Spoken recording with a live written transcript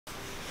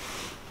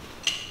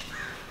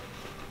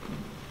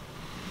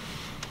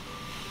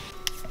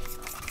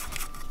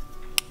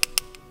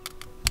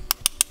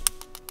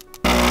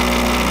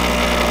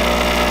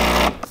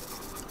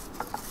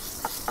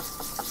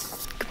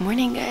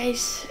Morning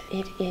guys,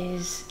 it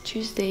is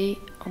Tuesday,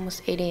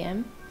 almost 8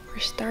 a.m. We're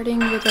starting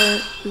with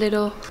a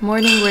little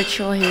morning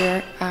ritual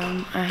here.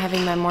 I'm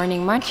having my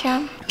morning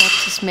matcha.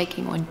 Lex is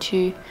making one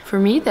too. For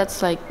me,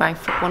 that's like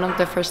one of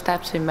the first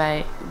steps in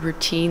my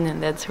routine,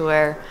 and that's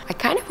where I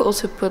kind of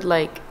also put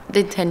like the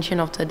intention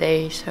of the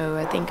day. So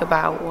I think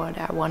about what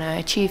I want to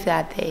achieve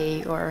that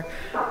day, or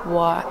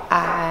what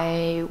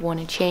I want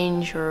to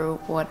change, or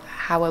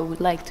how I would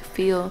like to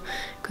feel.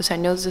 Because I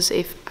notice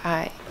if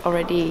I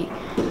already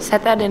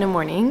set that in the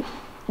morning,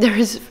 there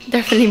is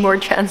definitely more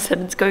chance that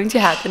it's going to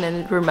happen,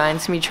 and it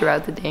reminds me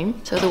throughout the day.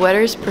 So the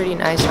weather is pretty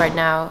nice right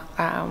now.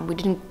 We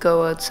didn't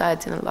go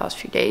outside in the last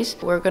few days.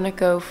 We're gonna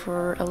go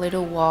for a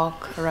little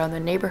walk around the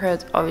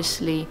neighborhood,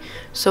 obviously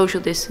social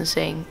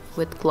distancing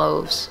with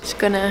gloves. Just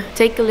gonna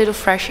take a little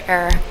fresh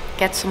air,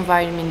 get some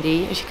vitamin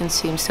D. As you can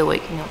see, I'm still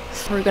waking up.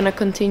 We're gonna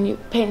continue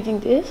painting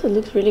this. It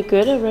looks really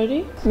good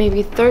already.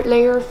 Maybe third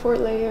layer, fourth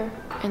layer,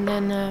 and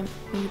then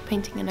we're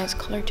painting a nice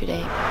color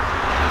today.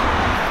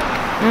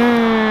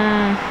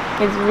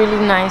 It's really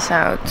nice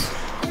out.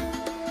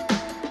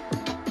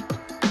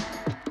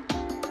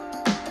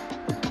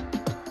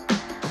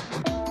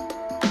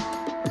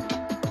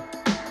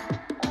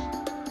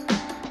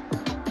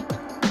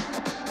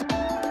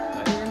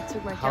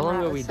 How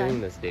long are we doing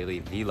this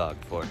daily vlog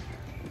for?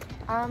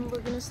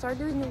 We're gonna start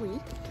doing a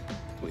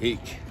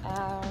week.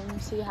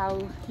 See how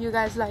you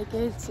guys like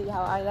it, see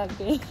how I like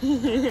it.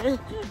 You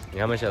know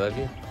how much I love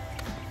you?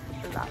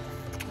 Forgot.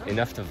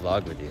 Enough to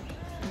vlog with you.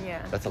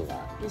 Yeah. That's a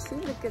lot. You see,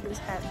 look at this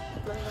head.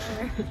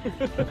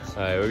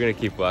 Alright, we're gonna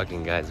keep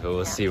walking, guys, but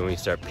we'll see when we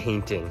start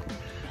painting.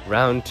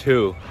 Round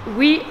 2.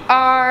 We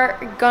are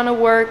gonna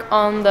work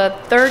on the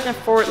third and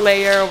fourth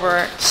layer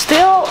over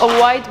still a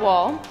white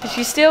wall, because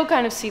you still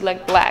kind of see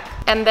like black.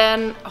 And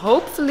then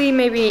hopefully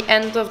maybe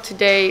end of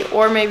today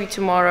or maybe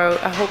tomorrow,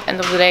 I hope end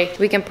of the day,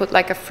 we can put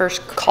like a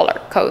first color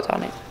coat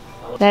on it.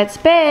 Let's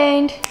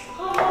paint!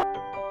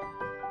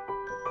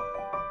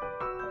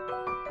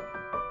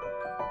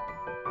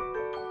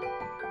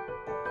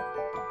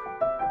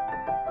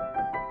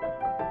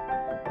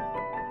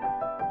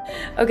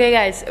 Okay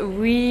guys,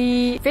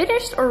 we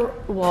finished our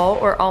wall,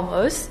 or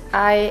almost.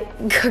 I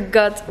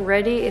got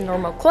ready in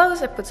normal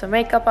clothes, I put some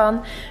makeup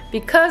on,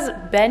 because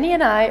Benny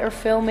and I are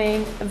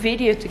filming a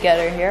video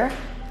together here,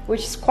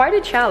 which is quite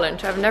a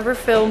challenge. I've never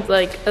filmed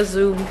like a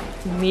Zoom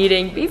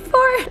meeting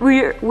before.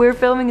 We're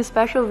filming a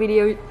special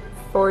video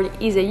for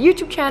the Easy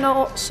YouTube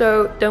channel,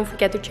 so don't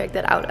forget to check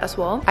that out as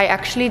well.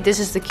 This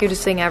is the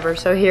cutest thing ever.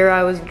 So here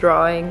I was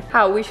drawing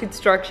how we should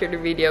structure the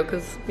video,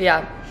 because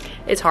yeah,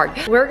 it's hard.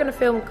 We're gonna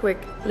film a quick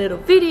little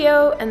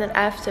video, and then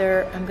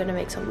after I'm gonna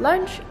make some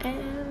lunch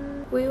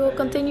and we will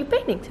continue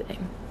painting today.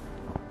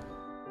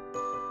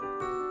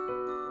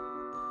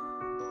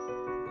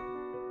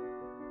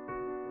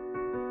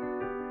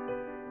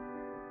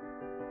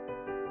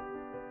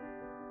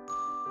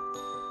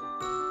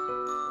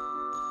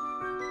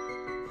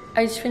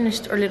 I just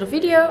finished our little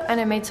video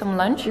and I made some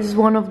lunch. This is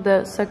one of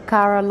the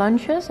Sakara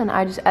lunches, and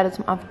I just added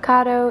some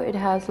avocado. It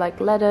has like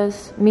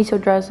lettuce,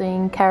 miso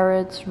dressing,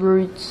 carrots,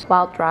 roots,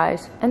 wild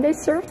rice, and they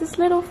served this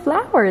little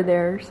flower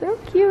there. So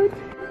cute.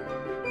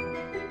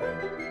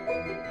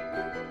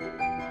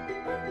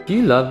 Do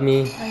you love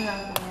me? I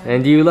love you.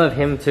 And do you love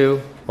him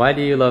too? Why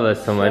do you love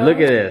us so much?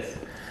 Look at this.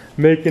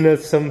 Making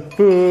us some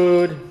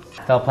food.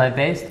 It's all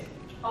plant-based?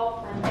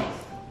 All plant-based.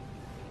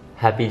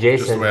 Happy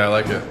Jason. Just the way I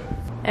like it.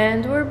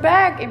 And we're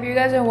back. If you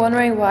guys are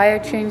wondering why I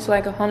change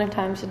like 100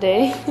 times a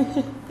day,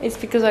 it's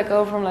because I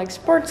go from like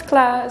sports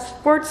class,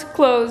 sports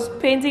clothes,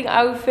 painting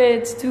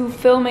outfits, to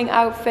filming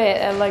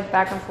outfit, and like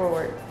back and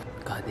forward.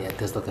 God, yeah, it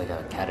does look like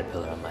a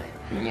caterpillar on mine.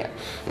 Yeah.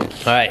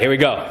 Alright, here we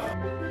go.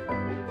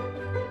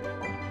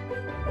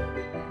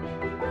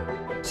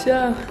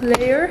 So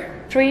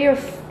layer 3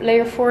 of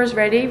layer 4 is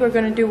ready. We're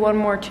gonna do one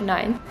more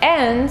tonight.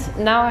 And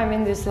now I'm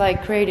in this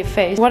like creative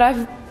phase. What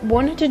I've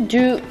wanted to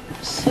do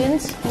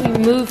since we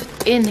moved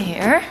in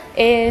here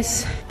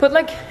is put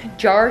like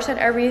jars and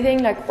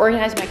everything, like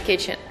organize my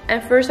kitchen.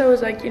 And first I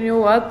was like, you know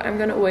what, I'm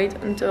gonna wait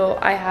until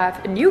I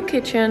have a new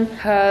kitchen,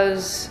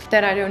 because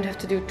then I don't have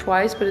to do it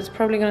twice. But it's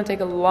probably gonna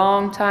take a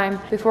long time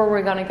before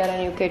we're gonna get a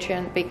new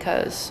kitchen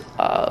because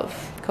of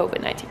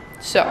COVID-19.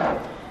 So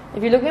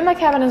if you look in my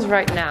cabinets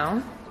right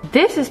now,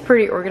 this is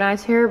pretty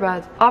organized here,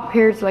 but up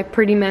here it's like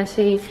pretty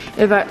messy.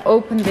 If I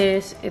open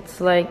this, it's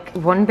like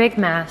one big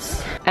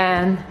mess.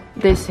 And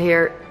this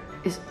here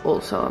is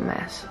also a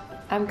mess.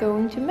 I'm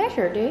going to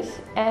measure this,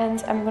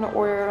 and I'm gonna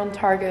order it on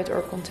Target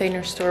or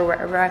Container Store,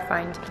 wherever I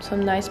find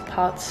some nice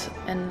pots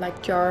and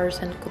like jars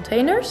and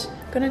containers.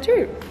 Gonna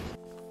do.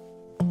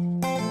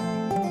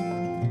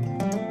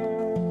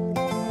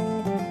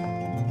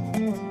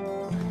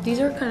 These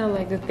are kind of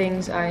like the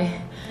things I've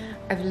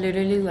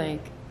literally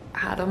like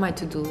had on my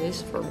to-do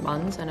list for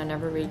months, and I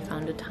never really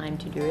found the time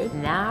to do it.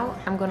 Now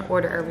I'm gonna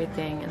order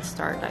everything and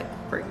start like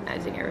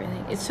organizing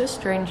everything. It's so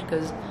strange,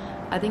 because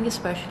I think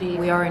especially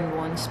we are in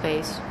one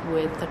space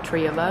with the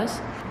 3 of us,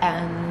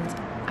 and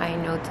I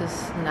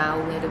notice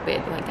now a little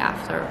bit, like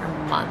after a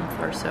month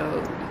or so,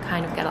 you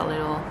kind of get a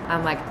little,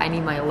 I'm like, I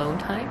need my alone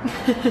time.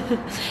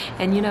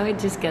 And you know, it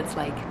just gets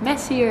like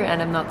messier,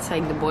 and I'm not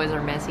saying the boys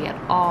are messy at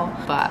all,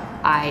 but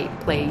I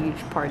play a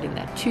huge part in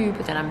that too.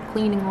 But then I'm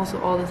cleaning also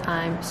all the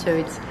time, so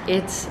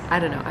it's I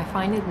don't know, I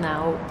find it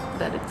now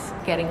that it's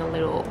getting a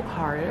little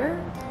harder.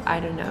 I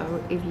don't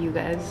know if you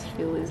guys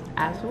feel this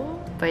as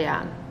well, but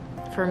yeah,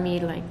 for me,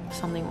 like,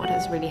 something what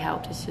has really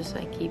helped is just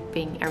like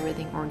keeping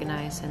everything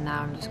organized, and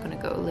now I'm just gonna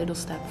go a little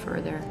step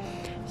further.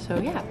 So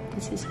yeah,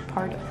 this is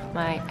part of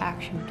my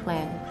action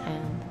plan,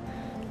 and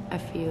I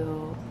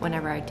feel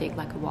whenever I take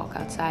like a walk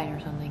outside or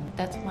something,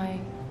 that's my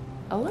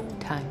alone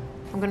time.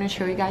 I'm gonna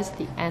show you guys at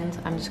the end.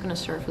 I'm just gonna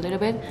surf a little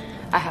bit.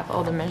 I have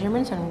all the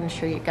measurements, and I'm gonna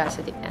show you guys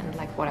at the end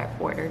like what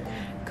I've ordered,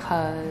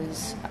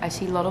 because I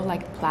see a lot of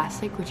like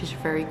plastic, which is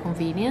very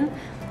convenient,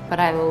 but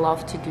I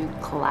love to do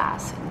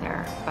glass in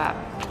there. But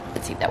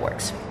let's see if that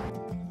works.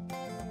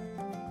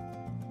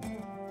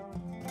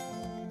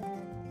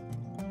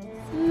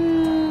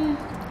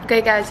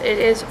 Okay guys, it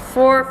is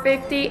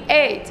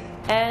 4:58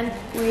 and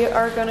we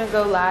are gonna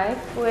go live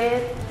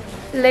with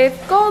Liv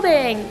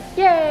Golding.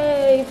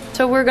 Yay!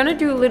 So we're gonna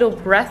do a little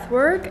breath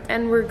work,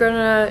 and we're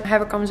gonna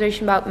have a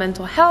conversation about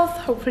mental health.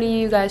 Hopefully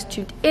you guys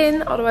tuned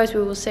in, otherwise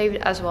we will save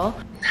it as well.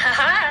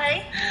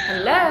 Hi.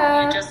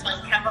 Hello. You just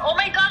on camera. Oh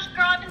my gosh,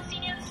 girl, I haven't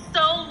seen you in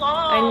so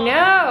long. I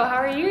know. How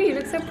are you? You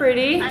look so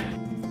pretty.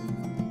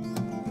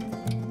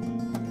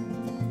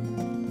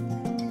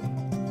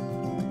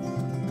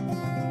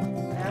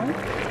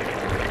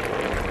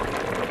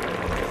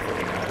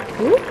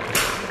 Ooh,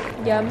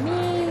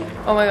 yummy.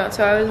 Oh my god,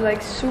 so I was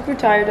like super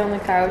tired on the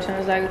couch, and I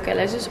was like, okay,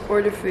 let's just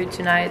order food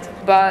tonight.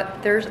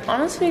 But there's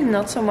honestly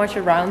not so much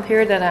around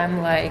here that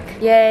I'm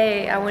like,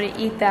 yay, I want to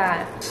eat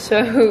that.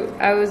 So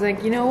I was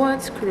like, you know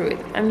what, screw it,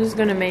 I'm just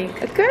gonna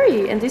make a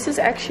curry. And this is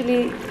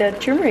actually the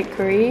turmeric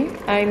curry.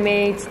 I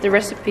made the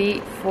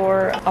recipe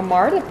for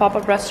Amar, the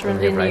pop-up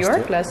restaurant in New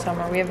York last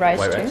summer. We have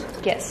rice too.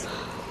 Yes.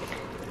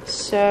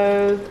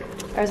 So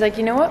I was like,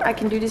 you know what, I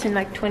can do this in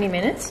like 20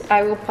 minutes.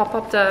 I will pop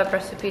up the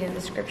recipe in the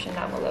description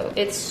down below.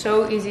 It's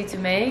so easy to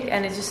make,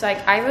 and it's just like,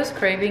 I was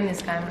craving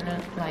this kind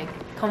of like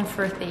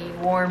comforty,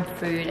 warm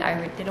food.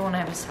 I didn't want to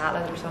have a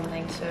salad or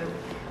something, so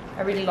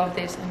I really love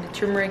this. And the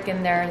turmeric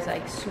in there is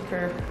like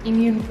super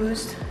immune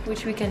boost,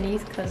 which we can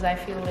eat because I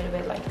feel a little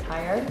bit like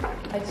tired.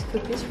 I just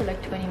cook this for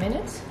like 20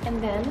 minutes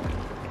and then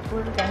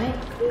we're gonna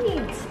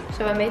eat.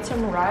 So I made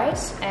some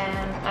rice,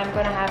 and I'm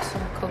gonna have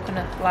some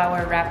coconut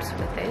flour wraps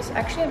with this.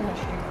 Actually, I'm not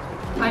sure.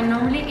 I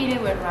normally eat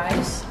it with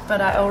rice,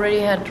 but I already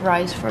had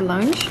rice for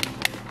lunch.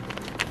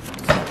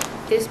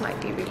 This might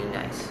be really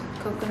nice.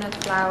 Coconut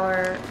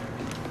flour,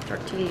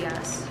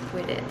 tortillas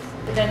with it.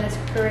 But then it's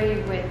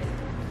curry with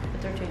the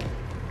tortilla.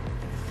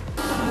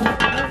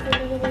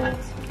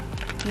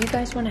 You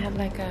guys want to have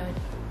like a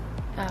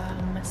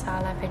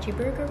masala veggie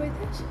burger with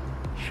this?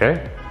 Sure.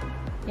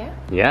 Yeah?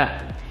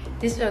 Yeah.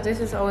 This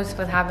is always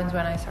what happens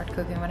when I start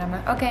cooking. When I'm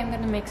like, okay, I'm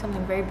gonna make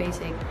something very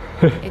basic.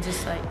 It's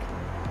just like,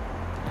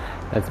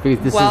 that's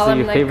because this is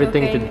your favorite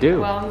thing to do.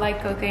 Well, I'm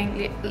like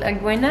cooking.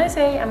 Like when I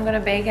say I'm gonna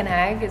bake an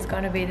egg, it's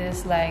gonna be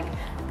this like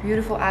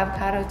beautiful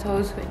avocado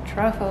toast with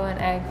truffle and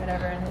egg,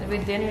 whatever. And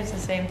with dinner, it's the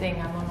same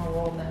thing. I'm on a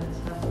roll then.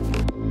 So.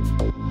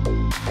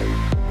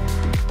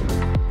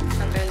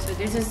 Okay, so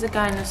this is the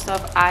kind of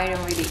stuff I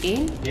don't really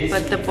eat,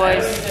 but the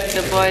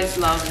boys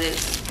love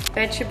this.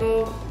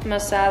 Vegetable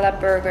masala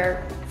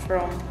burger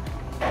from,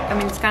 I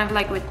mean, it's kind of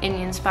like with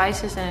Indian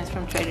spices, and it's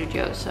from Trader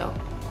Joe's, so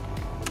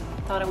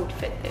I thought it would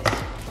fit this.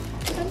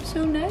 I'm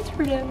so nice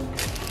for them.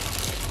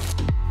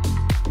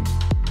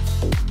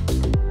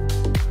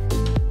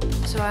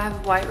 So I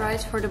have white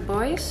rice for the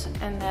boys,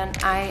 and then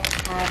I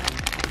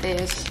have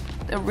this,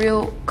 the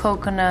real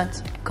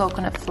coconut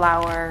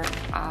flour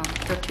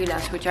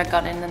tortillas, which I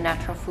got in the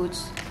natural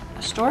foods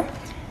store.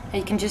 And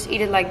you can just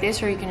eat it like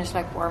this, or you can just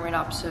like warm it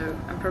up. So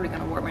I'm probably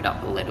gonna warm it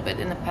up a little bit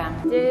in the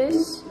pan.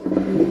 This,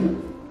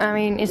 I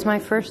mean, it's my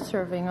first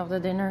serving of the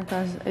dinner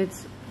because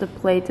the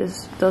plate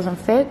doesn't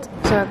fit.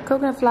 So I have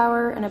coconut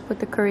flour, and I put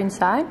the curry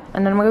inside,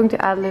 and then I'm going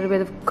to add a little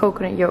bit of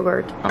coconut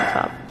yogurt on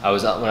top.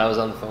 When I was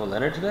on the phone with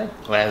Leonard today,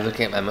 when I was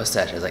looking at my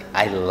mustache, I was like,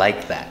 I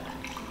like that.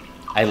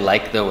 I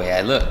like the way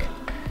I look.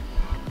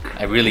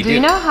 I really do. Do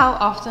you know how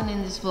often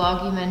in this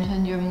vlog you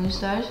mentioned your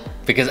mustache?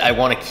 Because I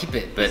want to keep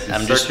it, but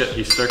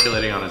he's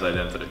circulating on his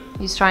identity.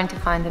 He's trying to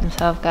find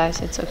himself, guys.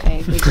 It's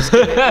okay. We're just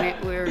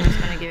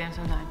gonna give him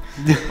some time.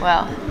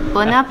 Well,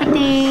 bon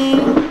appetit.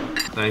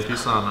 Thank you,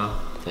 Sanne.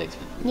 Thanks.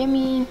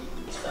 Yummy.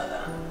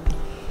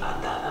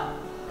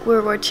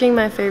 We're watching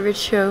my favorite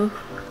show,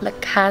 La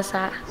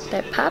Casa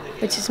de Pap,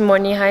 which is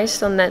Money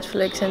Heist on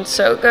Netflix, and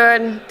so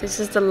good. This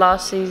is the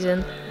last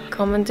season.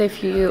 Comment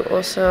if you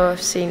also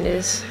have seen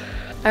this.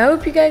 I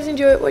hope you guys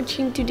enjoyed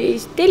watching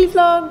today's daily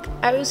vlog.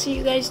 I will see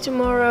you guys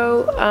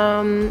tomorrow.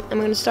 I'm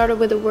gonna start off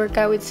with a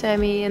workout with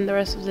Sammy, and the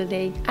rest of the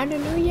day, I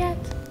don't know yet.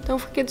 Don't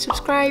forget to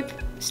subscribe.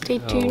 Stay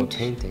tuned.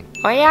 Painting.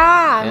 Oh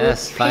yeah.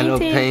 Yes, final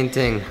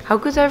painting. How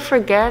could I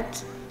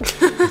forget?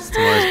 It's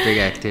tomorrow's big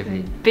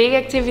activity. Big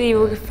activity.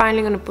 We're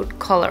finally gonna put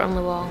color on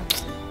the wall.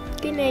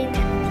 Good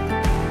night.